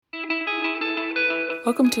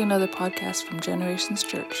Welcome to another podcast from Generations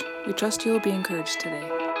Church. We trust you will be encouraged today.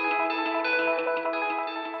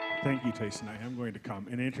 Thank you, Tyson. I am going to come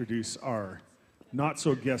and introduce our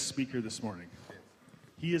not-so-guest speaker this morning.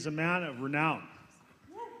 He is a man of renown.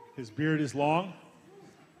 His beard is long.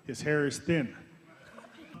 His hair is thin.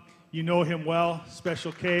 You know him well,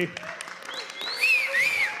 Special K.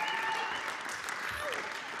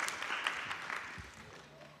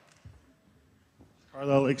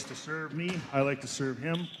 Carlisle likes to serve me. I like to serve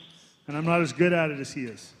him. And I'm not as good at it as he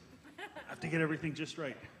is. I have to get everything just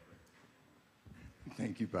right.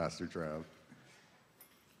 Thank you, Pastor Trav.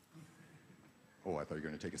 Oh, I thought you were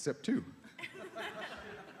going to take a sip too.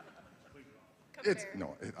 It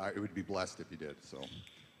would be blessed if you did. So,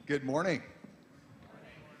 good morning.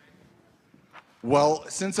 Well,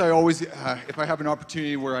 since I always, if I have an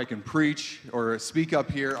opportunity where I can preach or speak up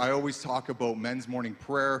here, I always talk about men's morning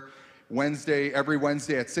prayer. Every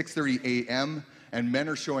Wednesday at 6:30 a.m. and men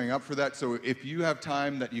are showing up for that. So if you have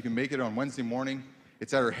time that you can make it on Wednesday morning,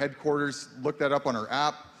 it's at our headquarters. Look that up on our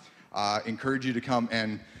app. Encourage you to come.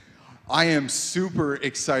 And I am super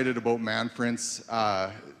excited about Manfrance.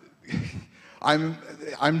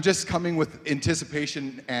 I'm just coming with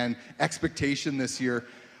anticipation and expectation this year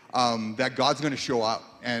that God's going to show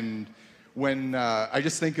up. And when I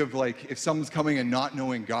just think of like if someone's coming and not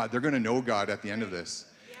knowing God, they're going to know God at the end of this.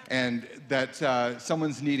 And that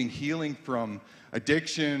someone's needing healing from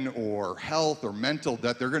addiction or health or mental,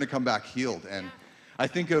 that they're going to come back healed. And I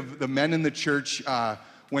think of the men in the church,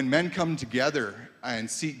 when men come together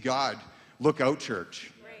and seek God, look out,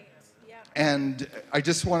 church. Right. Yeah. And I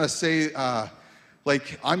just want to say,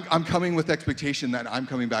 I'm coming with expectation that I'm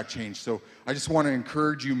coming back changed. So I just want to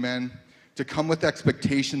encourage you men to come with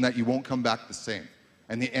expectation that you won't come back the same.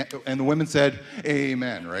 And the women said,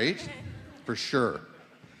 amen, right? For sure.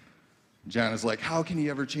 Jana's like, how can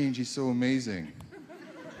he ever change? He's so amazing.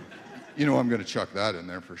 You know I'm going to chuck that in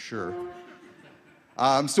there for sure.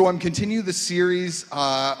 So I'm continuing the series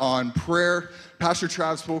on prayer. Pastor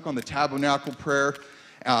Trav spoke on the tabernacle prayer.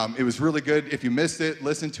 It was really good. If you missed it,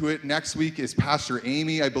 listen to it. Next week is Pastor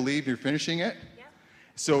Amy, I believe. You're finishing it? Yep.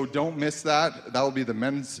 So don't miss that. That will be the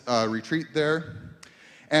men's retreat there.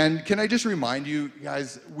 And can I just remind you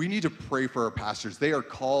guys, we need to pray for our pastors. They are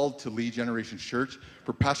called to lead Generation Church.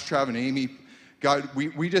 For Pastor Trav and Amy, God,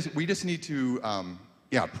 we just need to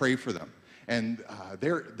pray for them. And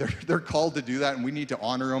they're called to do that, and we need to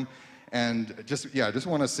honor them. And just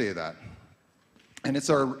want to say that. And it's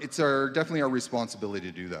definitely our responsibility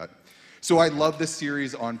to do that. So I love this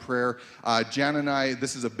series on prayer. Jan and I,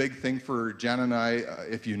 this is a big thing for Jan and I.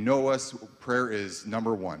 If you know us, prayer is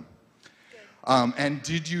number one. And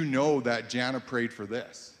did you know that Jana prayed for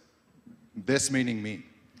this? This meaning me.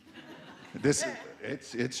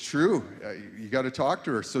 It's true. You got to talk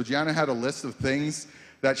to her. So Jana had a list of things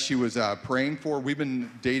that she was praying for. We've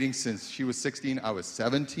been dating since she was 16. I was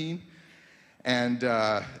 17.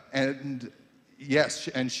 And yes,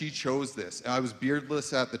 and she chose this. I was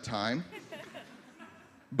beardless at the time.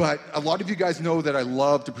 But a lot of you guys know that I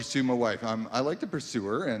love to pursue my wife. I like to pursue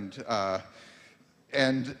her,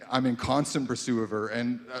 and I'm in constant pursuit of her.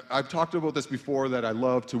 And I've talked about this before, that I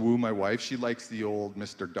love to woo my wife. She likes the old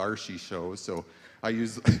Mr. Darcy shows, so I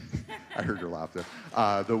use, I heard her laugh there,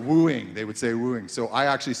 the wooing, they would say wooing. So I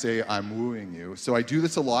actually say, I'm wooing you. So I do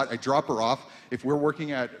this a lot. I drop her off. If we're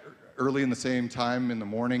working at early in the same time in the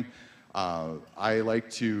morning, I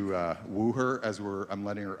like to woo her as I'm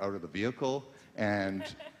letting her out of the vehicle. And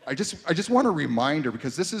I just want to remind her,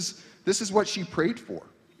 because this is what she prayed for,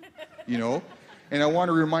 you know? And I want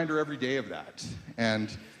to remind her every day of that.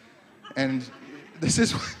 And this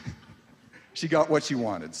is, she got what she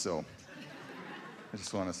wanted, so I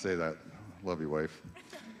just want to say that. Love you, wife.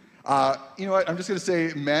 You know what, I'm just going to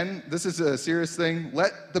say, men, this is a serious thing.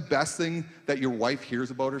 Let the best thing that your wife hears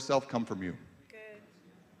about herself come from you. Good.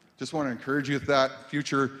 Just want to encourage you with that.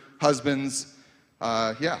 Future husbands,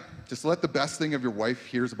 just let the best thing of your wife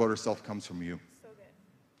hears about herself comes from you. So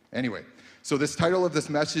good. Anyway. So this title of this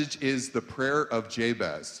message is The Prayer of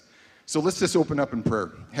Jabez. So let's just open up in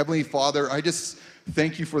prayer. Heavenly Father, I just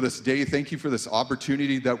thank you for this day. Thank you for this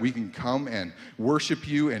opportunity that we can come and worship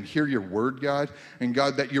you and hear your word, God. And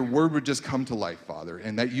God, that your word would just come to life, Father.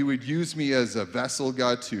 And that you would use me as a vessel,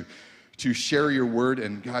 God, to share your word.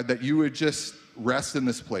 And God, that you would just rest in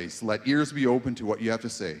this place. Let ears be open to what you have to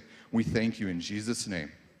say. We thank you in Jesus'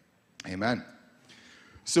 name. Amen.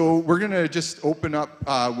 So we're going to just open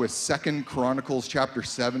up with 2 Chronicles chapter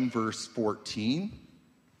 7, verse 14.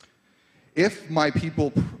 If my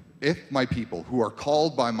people who are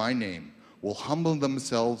called by my name will humble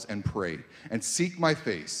themselves and pray and seek my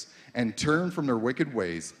face and turn from their wicked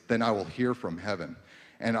ways, then I will hear from heaven,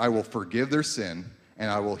 and I will forgive their sin, and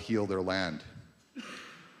I will heal their land.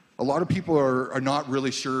 A lot of people are not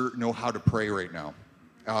really know how to pray right now.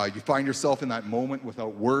 You find yourself in that moment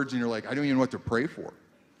without words, and you're like, I don't even know what to pray for.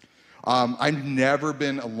 I've never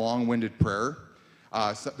been a long-winded prayer.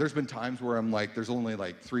 So there's been times where I'm like, there's only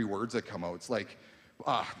like 3 words that come out. It's like,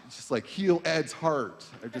 it's just like heal Ed's heart.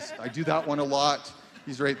 I do that one a lot.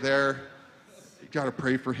 He's right there. You got to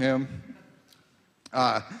pray for him.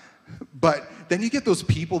 But then you get those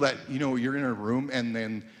people that, you're in a room and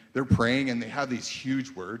then they're praying and they have these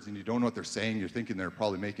huge words and you don't know what they're saying. You're thinking they're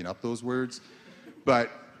probably making up those words.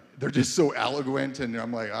 But they're just so eloquent, and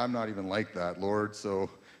I'm like, I'm not even like that, Lord,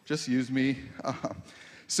 so just use me.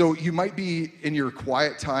 So you might be in your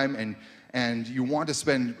quiet time and you want to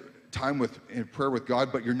spend time in prayer with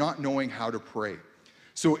God, but you're not knowing how to pray.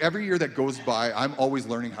 So every year that goes by, I'm always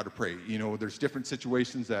learning how to pray. There's different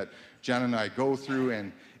situations that Jan and I go through,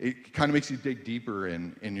 and it kind of makes you dig deeper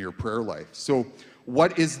in your prayer life. So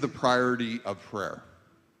what is the priority of prayer?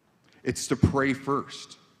 It's to pray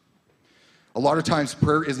first. A lot of times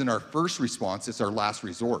prayer isn't our first response, it's our last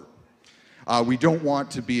resort. We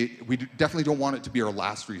definitely don't want it to be our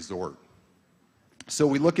last resort. So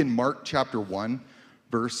we look in Mark chapter 1,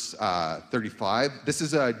 verse 35. This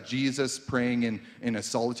is Jesus praying in a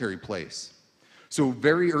solitary place. So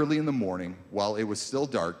very early in the morning, while it was still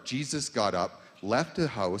dark, Jesus got up, left the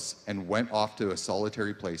house, and went off to a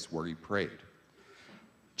solitary place where he prayed.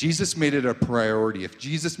 Jesus made it a priority. If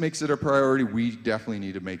Jesus makes it a priority, we definitely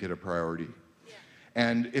need to make it a priority. Yeah.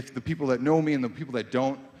 And if the people that know me and the people that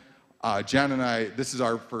don't, Jan and I, this is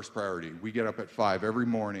our first priority. We get up at 5 every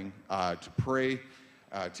morning to pray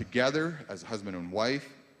together as husband and wife.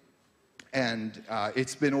 And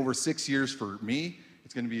it's been over 6 years for me.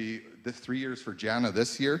 It's going to be 3 years for Jana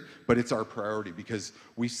this year, but it's our priority because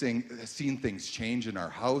we've seen things change in our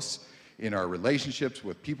house, in our relationships,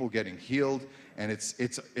 with people getting healed, and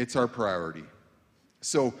it's our priority.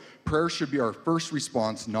 So prayer should be our first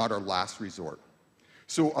response, not our last resort.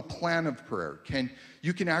 So a plan of prayer.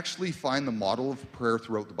 You can actually find the model of prayer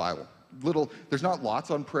throughout the Bible. There's not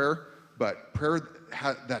lots on prayer, but prayer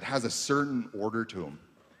that has a certain order to them.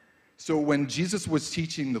 So when Jesus was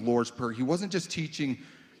teaching the Lord's Prayer, he wasn't just teaching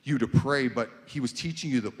you to pray, but he was teaching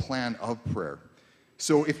you the plan of prayer.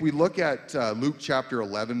 So if we look at Luke chapter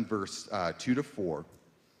 11, verse 2-4,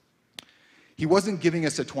 he wasn't giving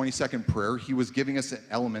us a 20-second prayer. He was giving us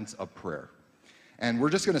elements of prayer. And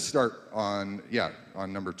we're just going to start on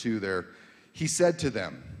number 2 there. He said to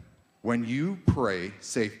them, when you pray,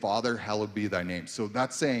 say, Father, hallowed be thy name. So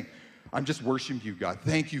that's saying, I'm just worshiping you, God.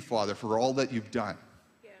 Thank you, Father, for all that you've done.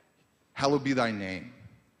 Yeah. Hallowed be thy name.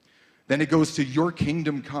 Then it goes to your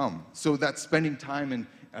kingdom come. So that's spending time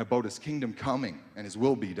about his kingdom coming and his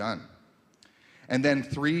will be done. And then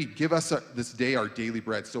 3, give us this day our daily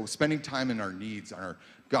bread. So spending time in our needs,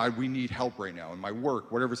 God, we need help right now in my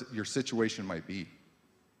work, whatever your situation might be.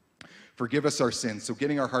 Forgive us our sins. So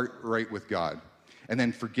getting our heart right with God. And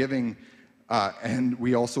then forgiving, and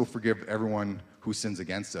we also forgive everyone who sins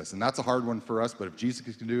against us. And that's a hard one for us, but if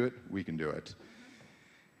Jesus can do it, we can do it.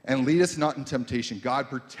 And lead us not in temptation. God,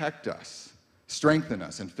 protect us, strengthen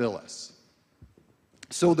us, and fill us.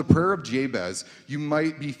 So the prayer of Jabez, you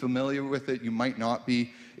might be familiar with it, you might not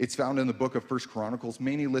be. It's found in the book of 1 Chronicles,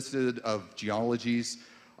 mainly listed of genealogies.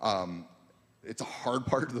 It's a hard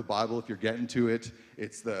part of the Bible if you're getting to it.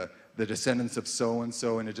 It's the descendants of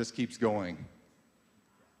so-and-so, and it just keeps going.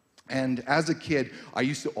 And as a kid, I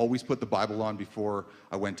used to always put the Bible on before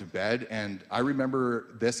I went to bed, and I remember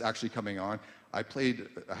this actually coming on. I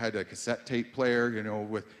had a cassette tape player,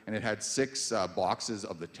 and it had 6 boxes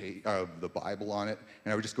of the Bible on it,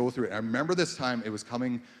 and I would just go through it. And I remember this time it was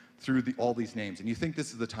coming through all these names, and you think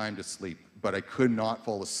this is the time to sleep, but I could not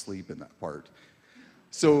fall asleep in that part.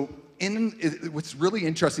 So what's really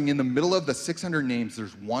interesting, in the middle of the 600 names,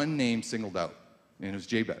 there's one name singled out, and it was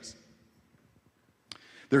Jabez.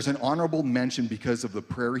 There's an honorable mention because of the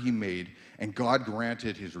prayer he made, and God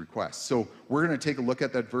granted his request. So we're going to take a look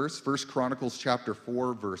at that verse, 1 Chronicles chapter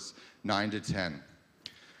 4, verse 9-10.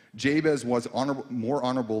 Jabez was more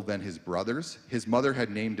honorable than his brothers. His mother had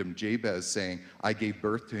named him Jabez, saying, I gave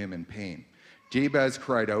birth to him in pain. Jabez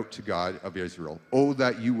cried out to God of Israel, oh,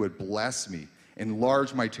 that you would bless me,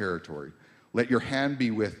 enlarge my territory. Let your hand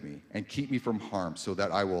be with me, and keep me from harm, so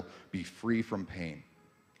that I will be free from pain.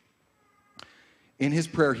 In his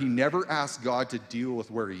prayer, he never asked God to deal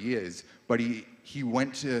with where he is, but he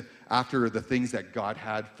went after the things that God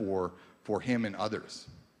had for him and others.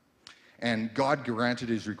 And God granted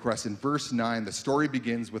his request. In verse 9, the story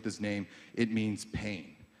begins with his name. It means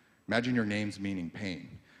pain. Imagine your name's meaning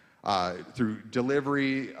pain. through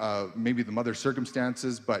delivery, maybe the mother's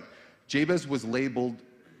circumstances, but Jabez was labeled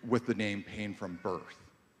with the name pain from birth.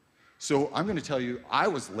 So I'm going to tell you, I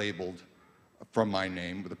was labeled from my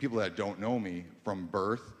name, but the people that don't know me, from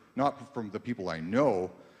birth, not from the people I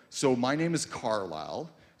know. So my name is Carlyle,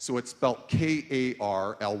 so it's spelled Karlyle.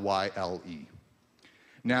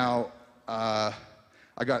 Now, I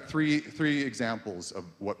got three examples of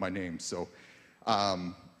what my name. So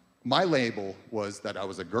my label was that I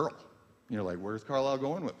was a girl. You're like, where's Carlyle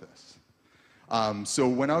going with this? So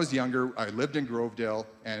when I was younger, I lived in Grovedale,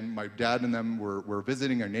 and my dad and them were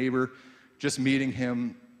visiting a neighbor, just meeting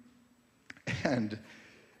him, and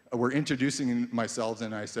we're introducing myself,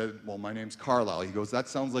 and I said, well, my name's Carlyle. He goes, that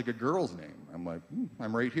sounds like a girl's name. I'm like,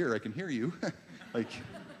 I'm right here, I can hear you. Like,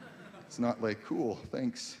 it's not like, cool,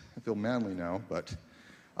 thanks, I feel manly now. But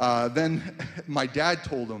then my dad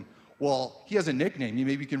told him, well, he has a nickname,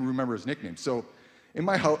 maybe you can remember his nickname. So in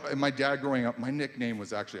my house, my dad growing up, my nickname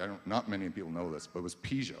was actually, not many people know this, but it was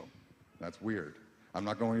Peugeot. That's weird. I'm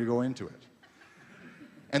not going to go into it.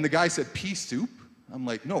 And the guy said, pea soup? I'm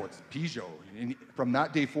like, no, it's Peugeot. And from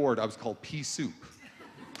that day forward, I was called Pea Soup,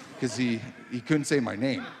 because he couldn't say my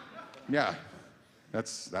name. Yeah,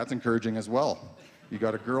 that's encouraging as well. You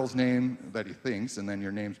got a girl's name that he thinks, and then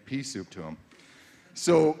your name's Pea Soup to him.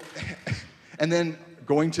 So, and then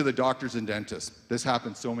going to the doctors and dentists. This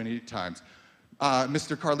happened so many times.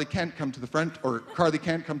 Mr. Carly Kent, come to the front, or Carly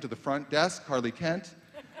Kent, come to the front desk, Carly Kent.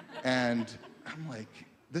 And I'm like,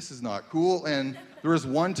 this is not cool. And there was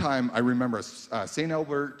one time I remember St.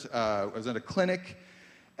 Albert, I was at a clinic,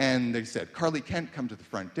 and they said, Carly Kent, come to the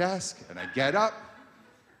front desk. And I get up,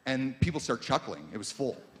 and people start chuckling. It was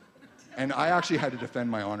full. And I actually had to defend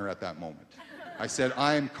my honor at that moment. I said,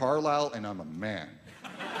 I'm Carlyle, and I'm a man.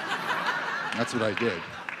 And that's what I did.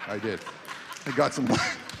 I got some...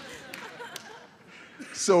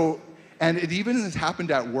 So, and it even has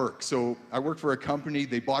happened at work. So I worked for a company,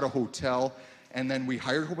 they bought a hotel, and then we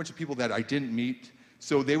hired a whole bunch of people that I didn't meet.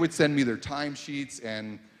 So they would send me their timesheets,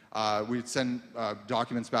 and we'd send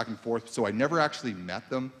documents back and forth. So I never actually met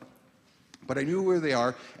them, but I knew where they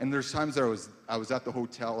are. And there's times that I was at the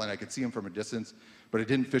hotel and I could see them from a distance, but I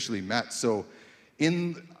didn't officially met. So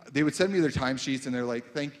they would send me their timesheets, and they're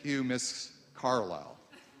like, thank you, Miss Carlyle,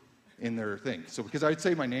 in their thing. So because I'd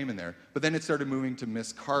say my name in there, but then it started moving to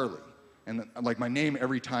Miss Carly. And like my name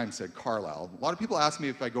every time said Carlyle. A lot of people ask me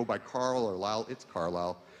if I go by Carl or Lyle. It's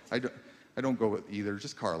Carlyle. I don't go with either,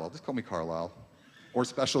 just Carlyle. Just call me Carlyle. Or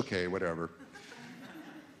Special K, whatever.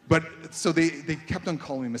 But so they kept on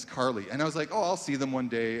calling me Miss Carly. And I was like, oh, I'll see them one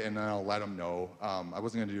day and I'll let them know. I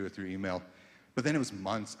wasn't gonna do it through email. But then it was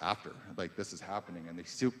months after, like this is happening, and they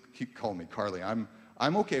still keep calling me Carly. I'm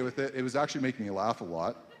okay with it. It was actually making me laugh a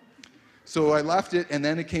lot. So I left it, and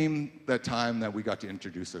then it came that time that we got to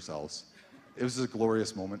introduce ourselves. It was a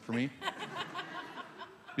glorious moment for me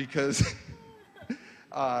because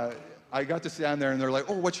I got to stand there, and they're like,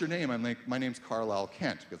 oh, what's your name? I'm like, my name's Carlyle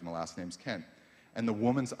Kent, because my last name's Kent. And the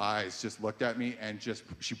woman's eyes just looked at me, and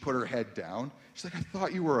she put her head down. She's like, I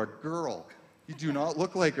thought you were a girl. You do not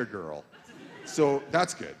look like a girl. So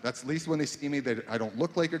that's good. That's at least when they see me, I don't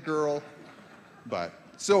look like a girl. But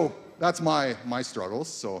so that's my struggles.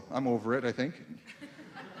 So I'm over it, I think.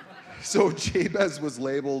 So Jabez was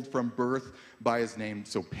labeled from birth by his name,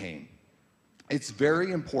 so pain. It's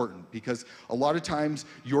very important because a lot of times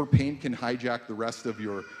your pain can hijack the rest of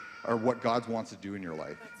what God wants to do in your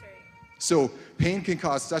life. That's right. So pain can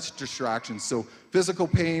cause such distractions. So physical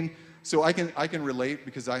pain, so I can relate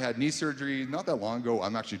because I had knee surgery not that long ago.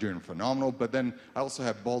 I'm actually doing phenomenal, but then I also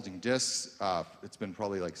have bulging discs. It's been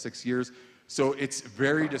probably like 6 years. So it's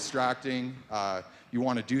very distracting. You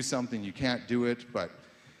want to do something, you can't do it,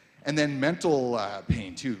 and then mental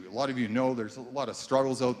pain too. A lot of you know there's a lot of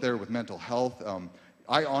struggles out there with mental health.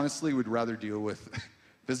 I honestly would rather deal with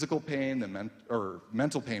physical pain than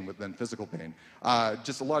mental pain than physical pain.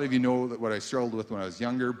 Just a lot of you know that what I struggled with when I was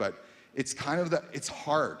younger, but it's kind of it's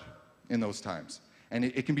hard in those times, and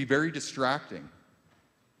it can be very distracting.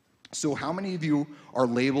 So how many of you are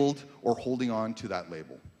labeled or holding on to that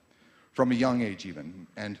label from a young age even?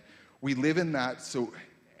 And we live in that. So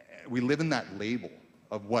we live in that label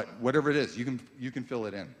of whatever it is, you can fill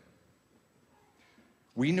it in.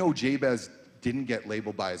 We know Jabez didn't get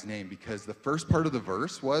labeled by his name because the first part of the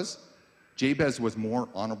verse was, Jabez was more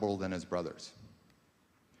honorable than his brothers.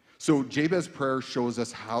 So Jabez's prayer shows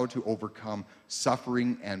us how to overcome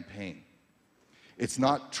suffering and pain. It's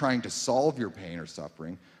not trying to solve your pain or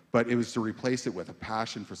suffering, but it was to replace it with a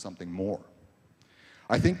passion for something more.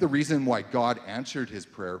 I think the reason why God answered his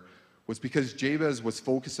prayer was because Jabez was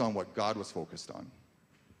focused on what God was focused on.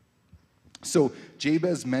 So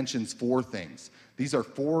Jabez mentions 4 things. These are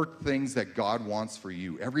 4 things that God wants for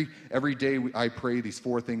you. Every day I pray these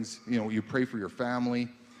 4 things. You pray for your family.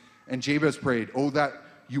 And Jabez prayed, that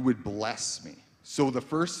you would bless me. So the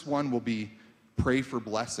first one will be pray for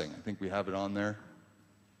blessing. I think we have it on there.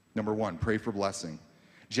 Number 1, pray for blessing.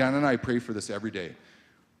 Jan and I pray for this every day.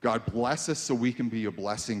 God bless us so we can be a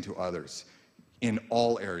blessing to others in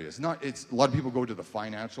all areas. A lot of people go to the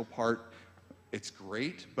financial part. It's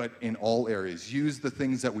great, but in all areas. Use the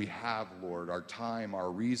things that we have, Lord, our time, our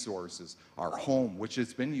resources, our home, which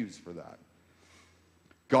has been used for that.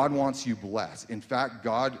 God wants you blessed. In fact,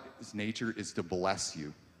 God's nature is to bless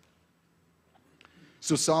you.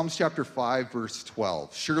 So Psalms chapter 5, verse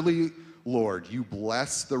 12. Surely, Lord, you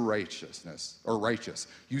bless the righteous.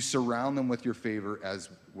 You surround them with your favor as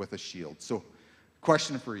with a shield. So,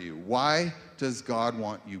 question for you. Why does God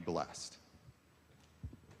want you blessed?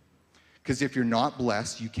 Because if you're not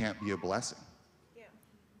blessed, you can't be a blessing. Yeah.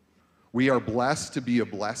 We are blessed to be a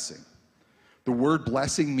blessing. The word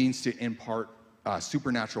blessing means to impart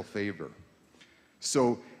supernatural favor.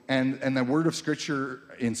 So, and the word of Scripture,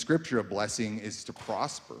 in Scripture, of blessing is to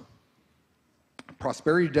prosper.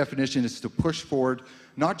 Prosperity definition is to push forward,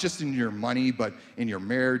 not just in your money, but in your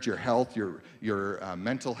marriage, your health, your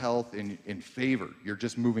mental health, in favor. You're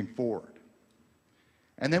just moving forward.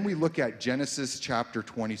 And then we look at Genesis chapter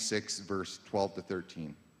 26, verse 12 to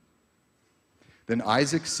 13. Then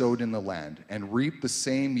Isaac sowed in the land and reaped the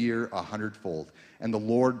same year 100-fold, and the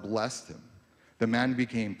Lord blessed him. The man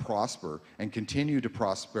became prosper and continued to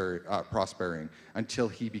prospering until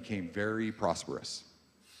he became very prosperous.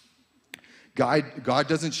 God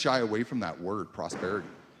doesn't shy away from that word, prosperity.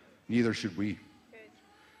 Neither should we.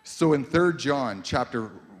 So in 3 John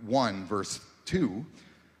chapter 1, verse 2,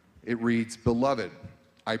 it reads, Beloved,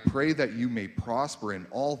 I pray that you may prosper in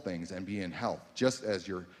all things and be in health, just as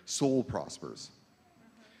your soul prospers.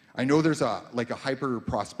 I know there's a hyper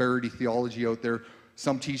prosperity theology out there.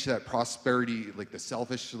 Some teach that prosperity, like the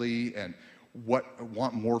selfishly and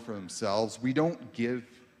want more for themselves. We don't give,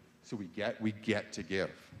 so we get to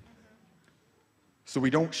give. So we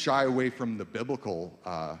don't shy away from the biblical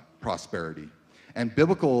prosperity. And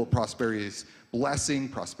biblical prosperity is blessing,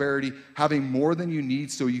 prosperity, having more than you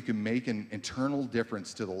need so you can make an internal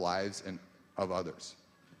difference to the lives of others.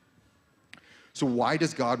 So why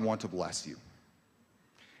does God want to bless you?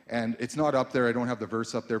 And it's not up there, I don't have the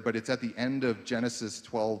verse up there, but it's at the end of Genesis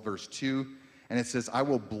 12, verse 2, and it says, I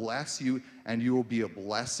will bless you and you will be a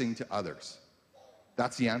blessing to others.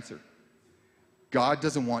 That's the answer. God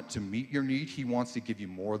doesn't want to meet your need, he wants to give you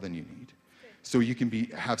more than you need. So you can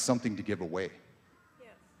have something to give away.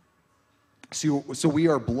 So we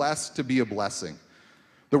are blessed to be a blessing.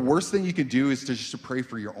 The worst thing you can do is just to pray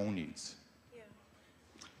for your own needs. Yeah.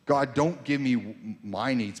 God, don't give me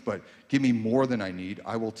my needs, but give me more than I need.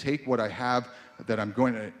 I will take what I have that I'm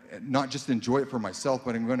going to not just enjoy it for myself,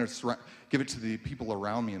 but I'm going to give it to the people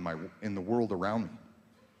around me in the world around me.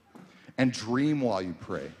 And dream while you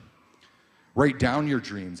pray. Write down your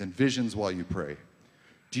dreams and visions while you pray.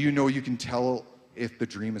 Do you know you can tell if the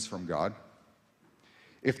dream is from God?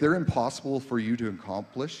 If they're impossible for you to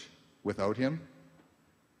accomplish without him,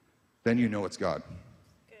 then you know it's God.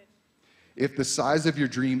 Good. If the size of your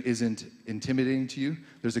dream isn't intimidating to you,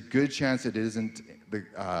 there's a good chance it isn't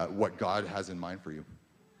what God has in mind for you.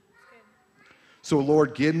 Good. So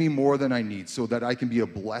Lord, give me more than I need so that I can be a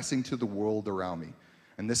blessing to the world around me.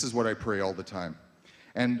 And this is what I pray all the time.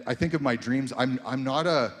 And I think of my dreams.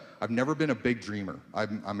 I've never been a big dreamer.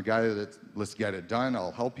 I'm a guy that, let's get it done.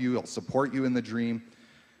 I'll help you. I'll support you in the dream.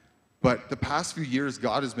 But the past few years,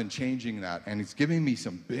 God has been changing that, and he's giving me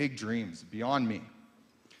some big dreams beyond me.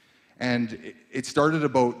 And it started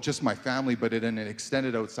about just my family, but it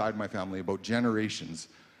extended outside my family, about generations,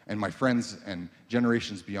 and my friends, and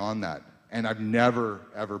generations beyond that. And I've never,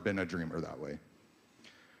 ever been a dreamer that way.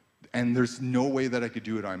 And there's no way that I could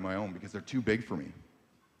do it on my own, because they're too big for me.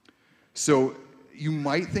 So you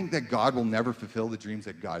might think that God will never fulfill the dreams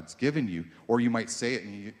that God's given you, or you might say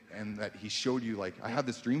it and that he showed you, like, I have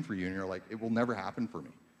this dream for you, and you're like, it will never happen for me.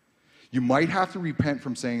 You might have to repent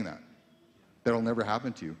from saying that. That'll never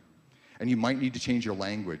happen to you. And you might need to change your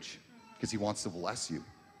language, because he wants to bless you.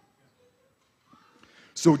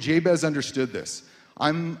 So Jabez understood this.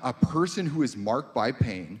 I'm a person who is marked by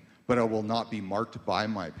pain, but I will not be marked by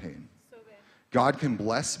my pain. So God can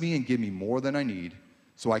bless me and give me more than I need,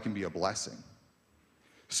 so I can be a blessing.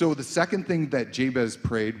 So the second thing that Jabez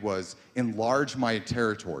prayed was, enlarge my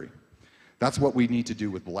territory. That's what we need to do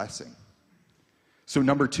with blessing. So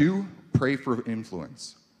number 2, pray for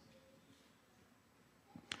influence.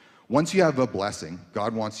 Once you have a blessing,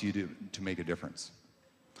 God wants you to make a difference.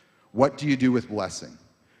 What do you do with blessing?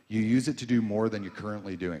 You use it to do more than you're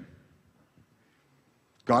currently doing.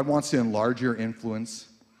 God wants to enlarge your influence.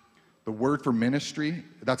 The word for ministry,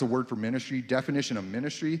 that's a word for ministry. Definition of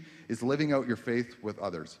ministry is living out your faith with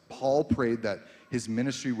others. Paul prayed that his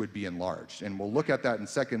ministry would be enlarged. And we'll look at that in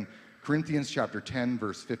 2 Corinthians chapter 10,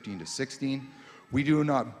 verse 15 to 16. We do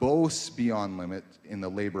not boast beyond limit in the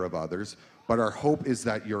labor of others, but our hope is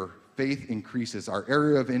that your faith increases. Our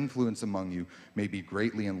area of influence among you may be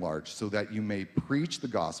greatly enlarged, so that you may preach the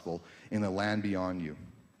gospel in the land beyond you,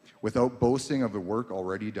 without boasting of the work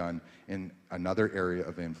already done in another area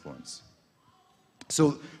of influence.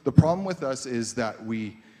 So the problem with us is that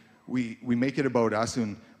we make it about us,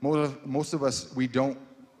 and most of us, we don't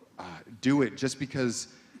do it just because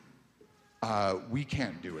we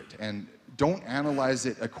can't do it. And don't analyze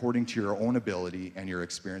it according to your own ability and your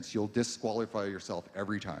experience. You'll disqualify yourself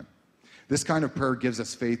every time. This kind of prayer gives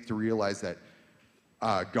us faith to realize that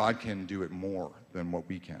God can do it more than what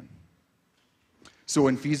we can. So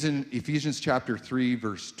in Ephesians chapter 3,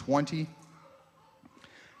 verse 20,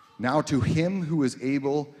 now to him who is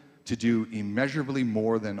able to do immeasurably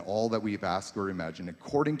more than all that we've asked or imagined,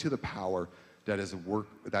 according to the power that is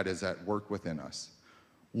at work within us.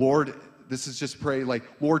 Lord, this is just pray like,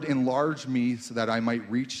 Lord, enlarge me so that I might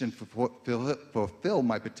reach and fulfill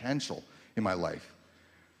my potential in my life.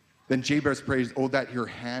 Then Jabez prays, oh, that your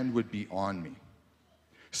hand would be on me.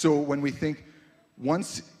 So when we think,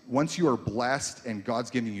 once you are blessed and God's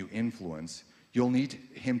giving you influence, you'll need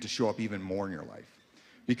him to show up even more in your life,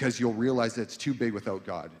 because you'll realize that it's too big without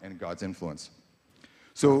God and God's influence.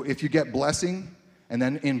 So if you get blessing and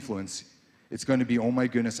then influence, it's going to be, oh my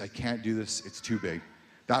goodness, I can't do this, it's too big.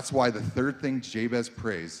 That's why the third thing Jabez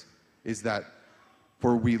prays is that,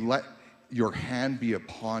 for we let your hand be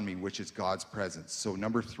upon me, which is God's presence. So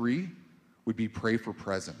number 3 would be pray for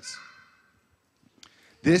presence.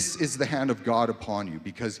 This is the hand of God upon you,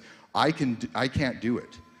 because I can't do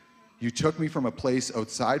it. You took me from a place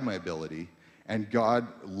outside my ability, and God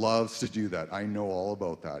loves to do that. I know all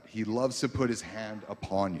about that. He loves to put his hand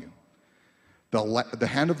upon you. The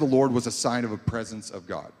hand of the Lord was a sign of a presence of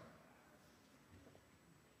God.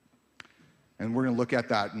 And we're going to look at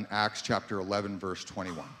that in Acts chapter 11, verse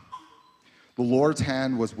 21. The Lord's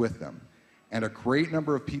hand was with them, and a great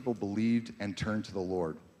number of people believed and turned to the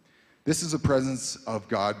Lord. This is a presence of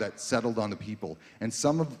God that settled on the people. And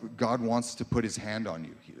some of God wants to put his hand on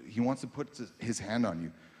you. He wants to put his hand on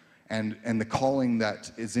you and the calling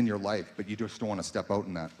that is in your life, but you just don't want to step out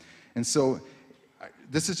in that. And so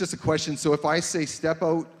this is just a question. So if I say step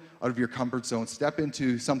out of your comfort zone, step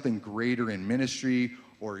into something greater in ministry,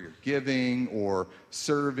 or your giving, or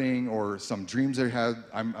serving, or some dreams that you have,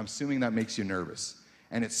 I'm assuming that makes you nervous.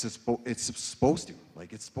 And it's supposed to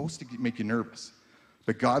make you nervous.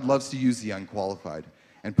 But God loves to use the unqualified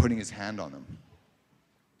and putting his hand on them.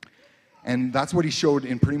 And that's what he showed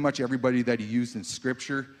in pretty much everybody that he used in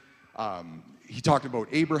Scripture. He talked about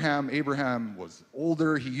Abraham. Abraham was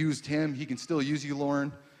older. He used him. He can still use you,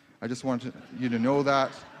 Lauren. I just wanted you to know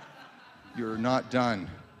that. You're not done.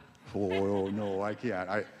 Oh, no, I can't.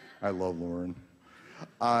 I love Lauren.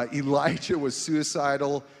 Elijah was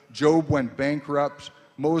suicidal. Job went bankrupt.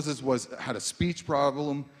 Moses had a speech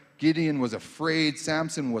problem. Gideon was afraid.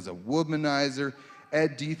 Samson was a womanizer.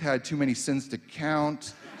 Ed Deeth had too many sins to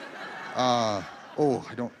count. That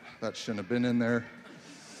shouldn't have been in there.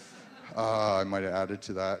 I might have added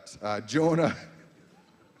to that. Jonah,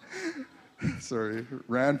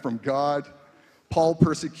 ran from God. Paul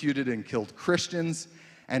persecuted and killed Christians.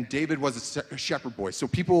 And David was a shepherd boy. So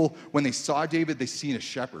people, when they saw David, they seen a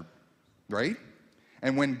shepherd, right?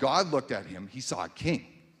 And when God looked at him, he saw a king.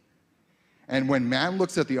 And when man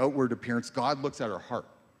looks at the outward appearance, God looks at our heart.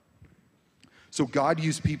 So God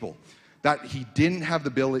used people that they didn't have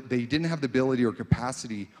the ability or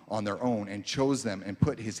capacity on their own, and chose them and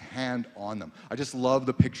put his hand on them. I just love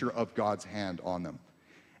the picture of God's hand on them.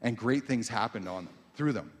 And great things happened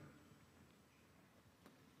through them.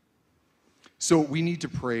 So we need to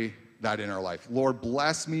pray that in our life. Lord,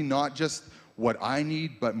 bless me, not just what I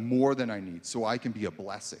need, but more than I need, so I can be a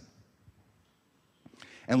blessing.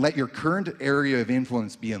 And let your current area of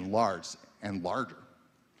influence be enlarged and larger.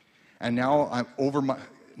 And now I'm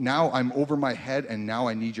over my head, and now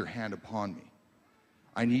I need your hand upon me.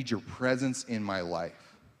 I need your presence in my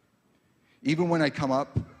life. Even when I come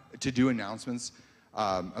up to do announcements,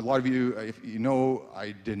 a lot of you, if you know,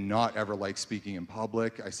 I did not ever like speaking in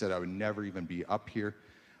public. I said I would never even be up here.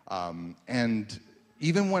 And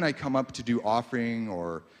even when I come up to do offering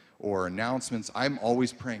or announcements, I'm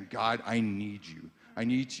always praying, God, I need you. I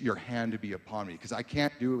need your hand to be upon me, because I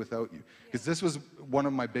can't do it without you. Because this was one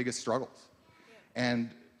of my biggest struggles.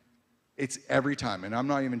 And It's every time, and I'm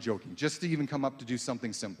not even joking. Just to even come up to do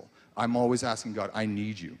something simple, I'm always asking God, I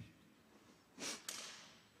need you.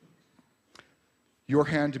 Your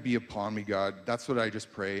hand to be upon me, God. That's what I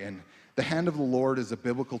just pray. And the hand of the Lord is a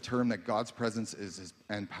biblical term that God's presence is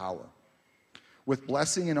and power. With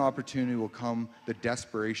blessing and opportunity will come the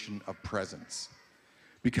desperation of presence,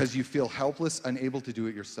 because you feel helpless, unable to do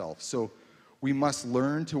it yourself. So we must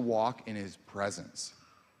learn to walk in his presence.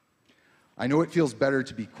 I know it feels better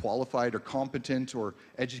to be qualified or competent or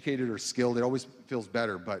educated or skilled. It always feels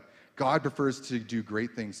better, but God prefers to do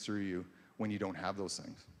great things through you when you don't have those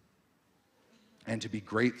things, and to be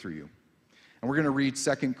great through you. And we're going to read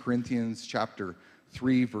 2 Corinthians chapter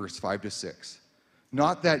 3, verse 5 to 6.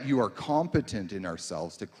 Not that you are competent in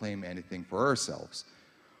ourselves to claim anything for ourselves,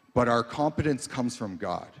 but our competence comes from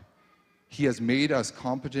God. He has made us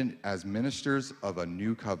competent as ministers of a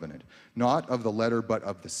new covenant, not of the letter, but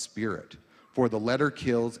of the Spirit. For the letter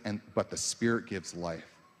kills, but the Spirit gives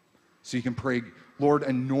life. So you can pray, Lord,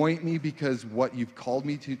 anoint me, because what you've called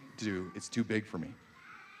me to do, it's too big for me.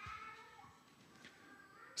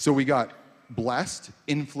 So we got blessed,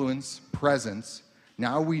 influence, presence.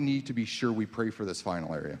 Now we need to be sure we pray for this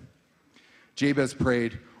final area. Jabez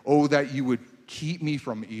prayed, oh, that you would keep me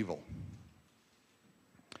from evil.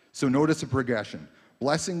 So notice the progression.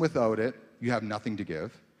 Blessing, without it, you have nothing to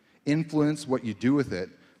give. Influence, what you do with it.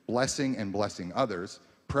 Blessing and blessing others.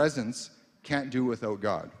 Presence, can't do without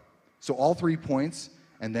God. So all 3 points,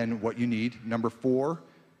 and then what you need. Number 4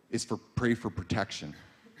 is pray for protection.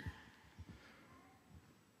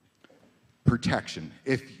 Protection.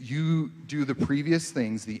 If you do the previous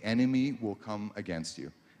things, the enemy will come against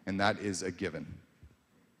you, and that is a given.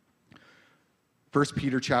 1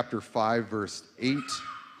 Peter chapter 5, verse 8.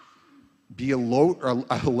 Be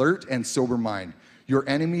alert and sober mind. Your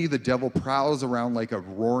enemy, the devil, prowls around like a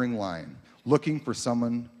roaring lion, looking for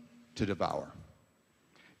someone to devour.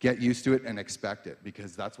 Get used to it and expect it,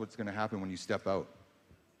 because that's what's going to happen when you step out.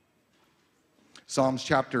 Psalms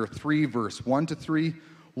chapter 3, verse 1 to 3.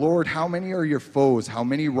 Lord, how many are your foes? How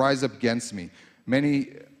many rise up against me?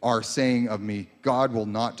 Many are saying of me, God will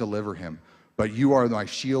not deliver him. But you are my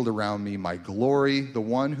shield around me, my glory, the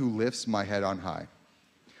one who lifts my head on high.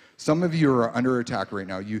 Some of you are under attack right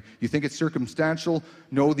now. You think it's circumstantial.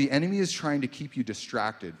 No, the enemy is trying to keep you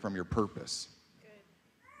distracted from your purpose.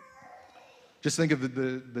 Just think of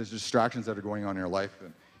the distractions that are going on in your life.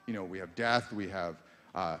 We have death, we have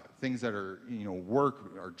things that are,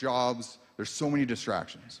 work, our jobs. There's so many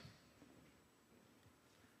distractions.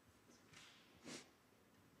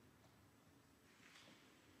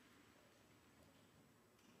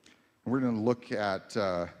 We're going to look at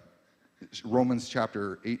Romans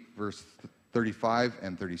chapter 8, verse 35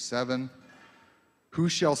 and 37. Who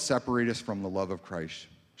shall separate us from the love of Christ?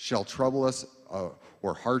 Shall trouble us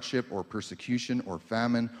or hardship or persecution or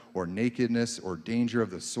famine or nakedness or danger of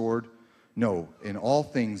the sword? No, in all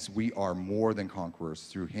things we are more than conquerors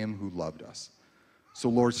through him who loved us. So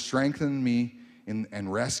Lord, strengthen me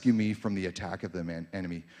and rescue me from the attack of the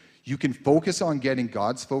enemy. You can focus on getting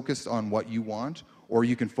God's focus on what you want, or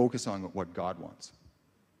you can focus on what God wants.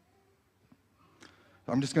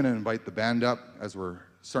 I'm just going to invite the band up as we're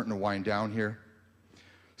starting to wind down here.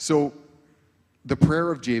 So the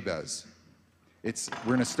prayer of Jabez, we're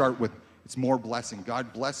going to start with, it's more blessing.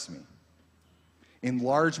 God bless me.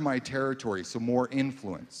 Enlarge my territory, so more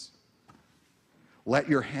influence. Let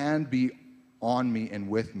your hand be on me and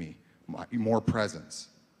with me, more presence.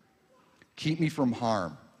 Keep me from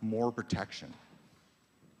harm, more protection.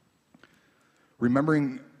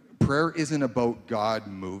 Remembering, prayer isn't about God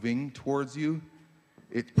moving towards you.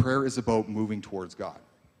 Prayer is about moving towards God.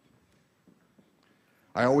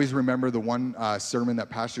 I always remember the one sermon that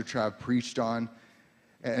Pastor Trav preached on,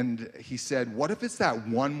 and he said, what if it's that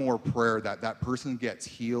one more prayer that person gets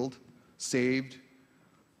healed, saved,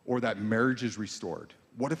 or that marriage is restored?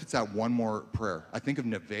 What if it's that one more prayer? I think of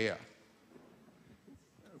Nevaeh.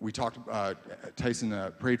 We talked,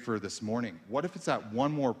 Tyson prayed for this morning. What if it's that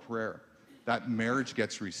one more prayer, that marriage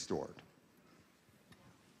gets restored?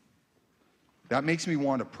 That makes me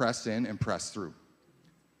want to press in and press through.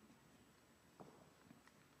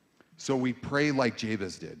 So we pray like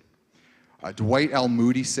Jabez did. Dwight L.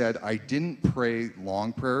 Moody said, I didn't pray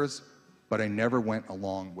long prayers, but I never went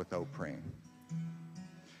along without praying.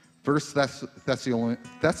 1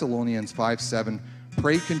 Thessalonians 5:7,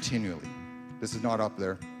 pray continually. This is not up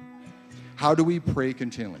there. How do we pray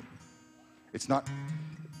continually?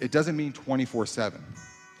 It doesn't mean 24/7.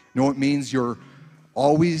 No, it means you're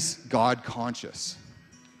always God conscious.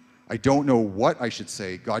 I don't know what I should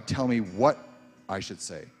say. God, tell me what I should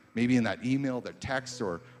say. Maybe in that email, that text,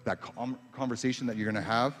 or that conversation that you're going to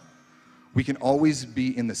have. we can always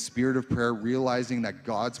be in the spirit of prayer, realizing that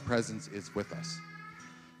God's presence is with us.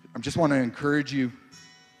 I just want to encourage you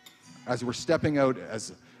as we're stepping out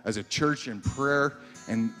as a church in prayer,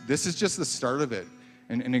 and this is just the start of it,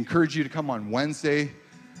 and encourage you to come on Wednesday.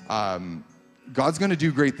 God's going to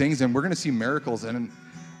do great things, and we're going to see miracles. And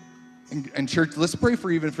church, let's pray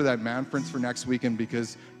for that manference for next weekend,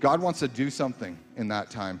 because God wants to do something in that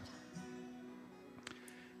time.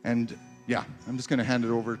 And yeah, I'm just going to hand it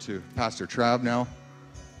over to Pastor Trav now.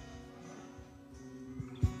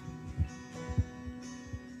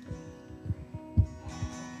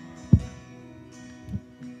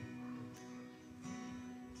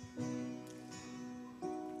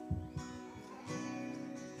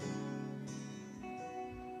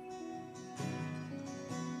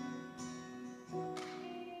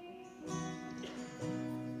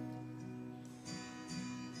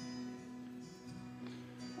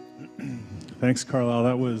 Thanks, Carlisle.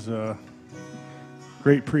 That was a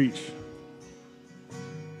great preach.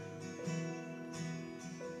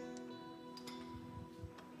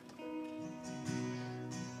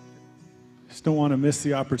 Just don't want to miss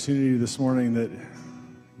the opportunity this morning that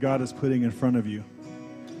God is putting in front of you.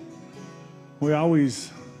 We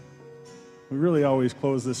really always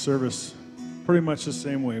close this service pretty much the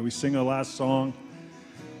same way. We sing a last song.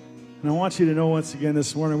 And I want you to know once again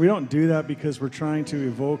this morning, we don't do that because we're trying to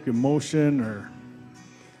evoke emotion or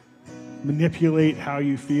manipulate how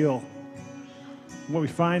you feel. What we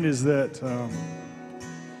find is that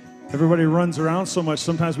everybody runs around so much,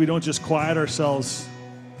 sometimes we don't just quiet ourselves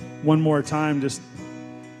one more time, just,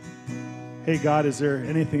 hey, God, is there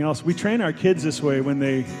anything else? We train our kids this way when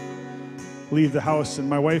they leave the house, and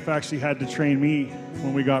my wife actually had to train me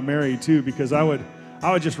when we got married too, because I would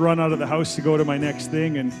just run out of the house to go to my next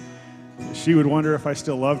thing, and she would wonder if I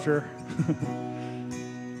still loved her.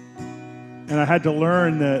 And I had to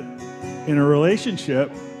learn that in a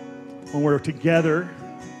relationship, when we're together,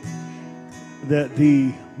 that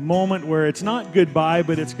the moment where it's not goodbye,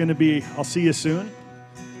 but it's going to be, I'll see you soon,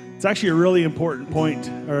 it's actually a really important point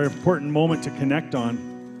or important moment to connect on.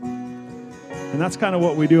 And that's kind of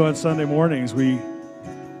what we do on Sunday mornings. We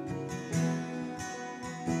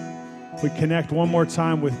connect one more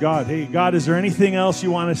time with God. Hey, God, is there anything else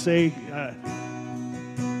you want to say?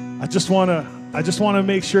 I just want to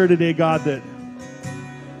make sure today, God, that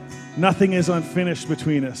nothing is unfinished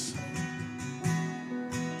between us.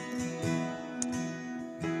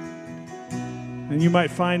 And you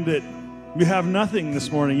might find that you have nothing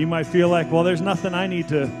this morning. You might feel like, well, there's nothing I need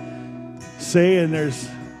to say, and there's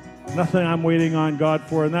nothing I'm waiting on God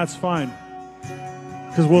for, and that's fine.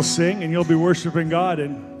 Because we'll sing, and you'll be worshiping God,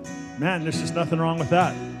 and man, there's just nothing wrong with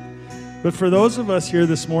that. But for those of us here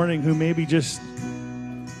this morning who maybe there's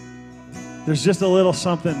just a little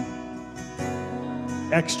something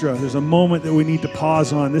extra. There's a moment that we need to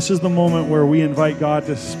pause on. This is the moment where we invite God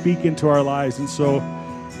to speak into our lives. And so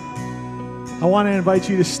I want to invite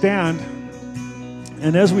you to stand.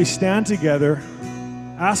 And as we stand together,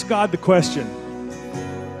 ask God the question.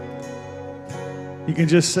 You can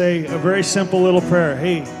just say a very simple little prayer.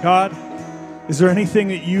 Hey, God, is there anything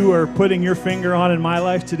that you are putting your finger on in my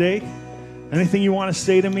life today? Anything you want to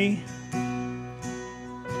say to me?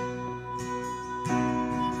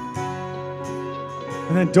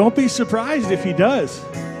 And then don't be surprised if he does.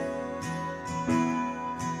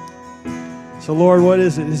 So, Lord, what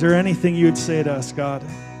is it? Is there anything you would say to us, God?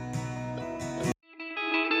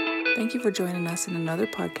 Thank you for joining us in another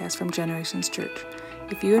podcast from Generations Church.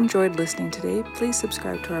 If you enjoyed listening today, please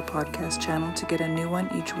subscribe to our podcast channel to get a new one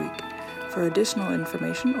each week. For additional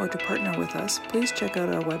information or to partner with us, please check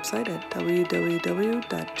out our website at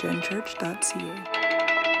www.genchurch.ca.